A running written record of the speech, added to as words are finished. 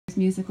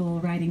musical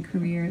writing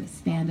career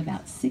spanned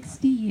about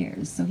 60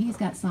 years. So he's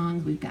got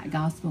songs, we've got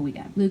gospel, we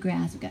got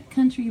bluegrass, we got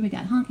country, we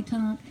got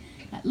honky-tonk,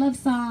 got love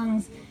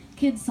songs,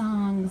 kids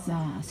songs,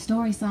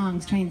 story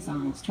songs, train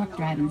songs, truck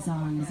driving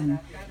songs, and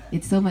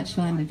it's so much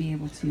fun to be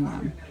able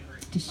to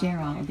share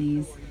all of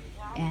these.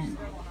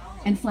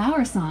 And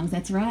flower songs,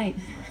 that's right.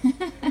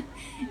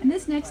 And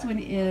this next one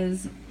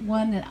is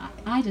one that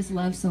I just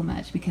love so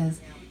much because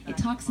it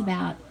talks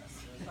about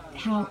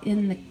how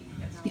in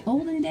the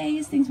olden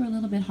days things were a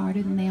little bit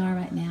harder than they are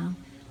right now.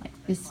 Like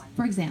this,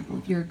 for example,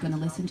 if you're going to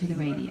listen to the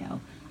radio,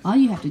 all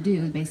you have to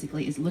do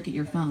basically is look at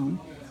your phone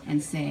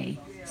and say,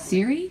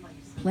 Siri,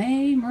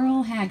 play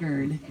Merle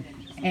Haggard.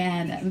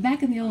 And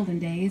back in the olden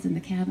days in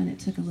the cabin, it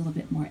took a little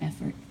bit more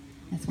effort.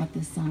 That's what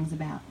this song's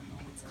about.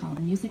 It's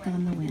called Music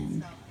on the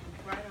Wind.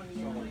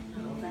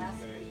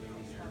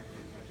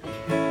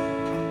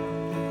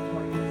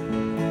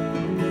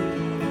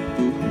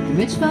 The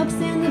rich folks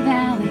in the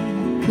valley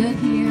could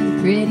hear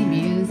the pretty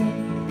music.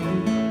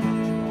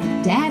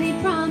 Daddy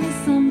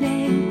promised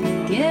someday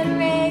get a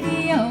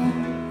radio,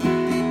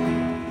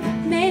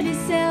 maybe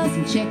sell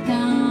some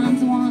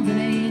chickens, the ones that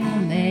ain't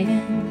no laying.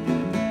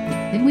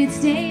 Then we'd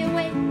stay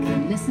awake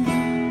and listen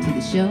to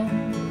the show.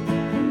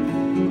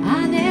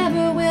 I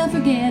never will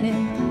forget it,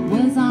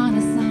 was on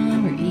a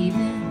summer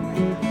evening.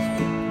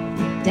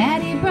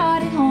 Daddy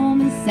brought it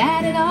home and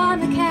sat it on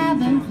the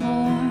cabin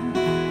floor.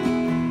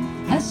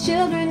 Us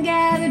children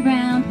gathered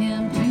round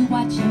him to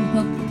watch him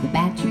hook the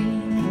battery.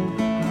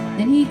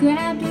 Then he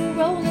grabbed a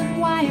roll of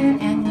wire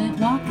and went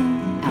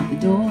walking out the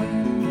door.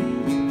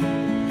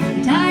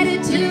 He tied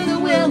it to the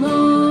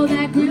willow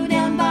that grew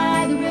down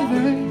by the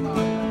river.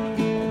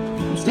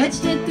 He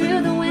stretched it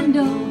through the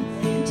window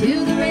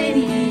to the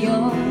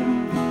radio.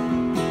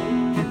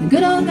 The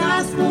good old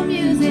gospel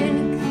music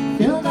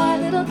filled our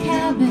little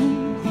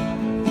cabin,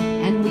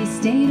 and we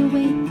stayed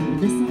awake and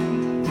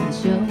listened to the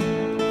show.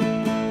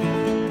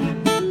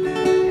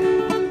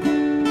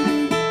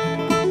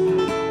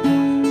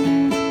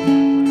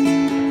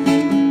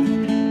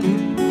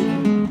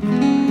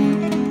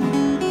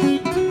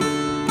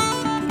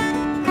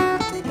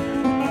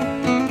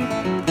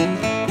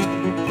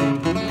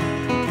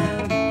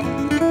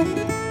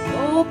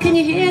 Oh, can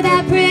you hear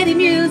that pretty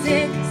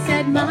music?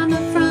 Said Mama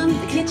from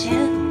the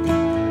kitchen.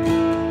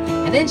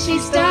 And then she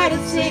started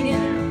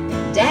singing,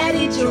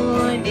 Daddy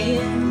joined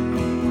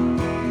in.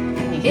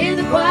 And you hear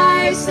the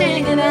choir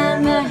singing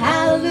and the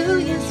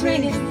hallelujahs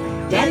ringing.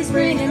 Daddy's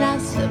bringing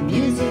us some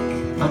music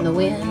on the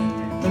wind.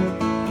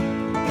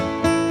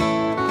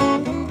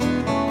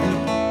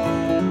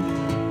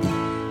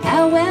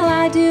 How well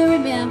I do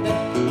remember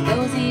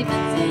those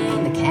evenings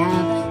in the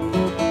cabin.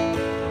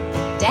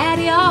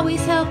 Daddy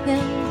always helped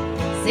them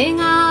sing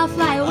I'll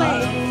Fly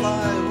Away.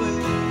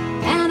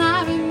 And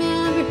I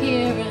remember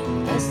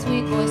hearing a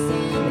sweet voice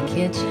in the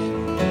kitchen.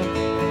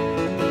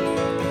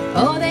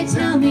 Oh, they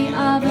tell me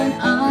of an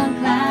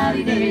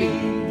uncloudy day.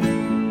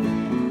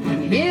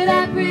 When you hear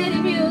that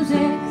pretty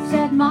music,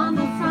 said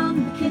Mama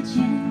from the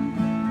kitchen.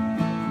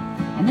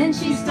 And then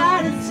she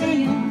started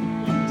singing,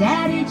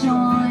 Daddy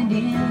joined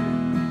in.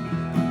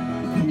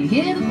 When you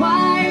hear the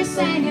choir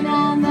singing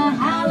and the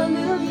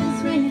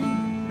hallelujahs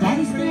ringing,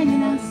 Daddy's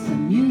bringing us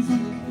some music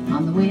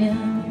on the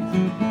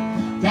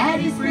wind.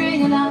 Daddy's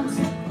bringing us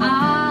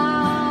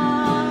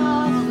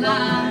I'll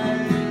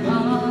Fly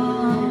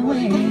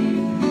Away.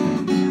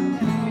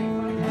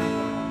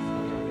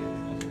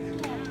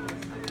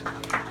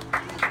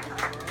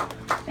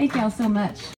 Thank y'all so much.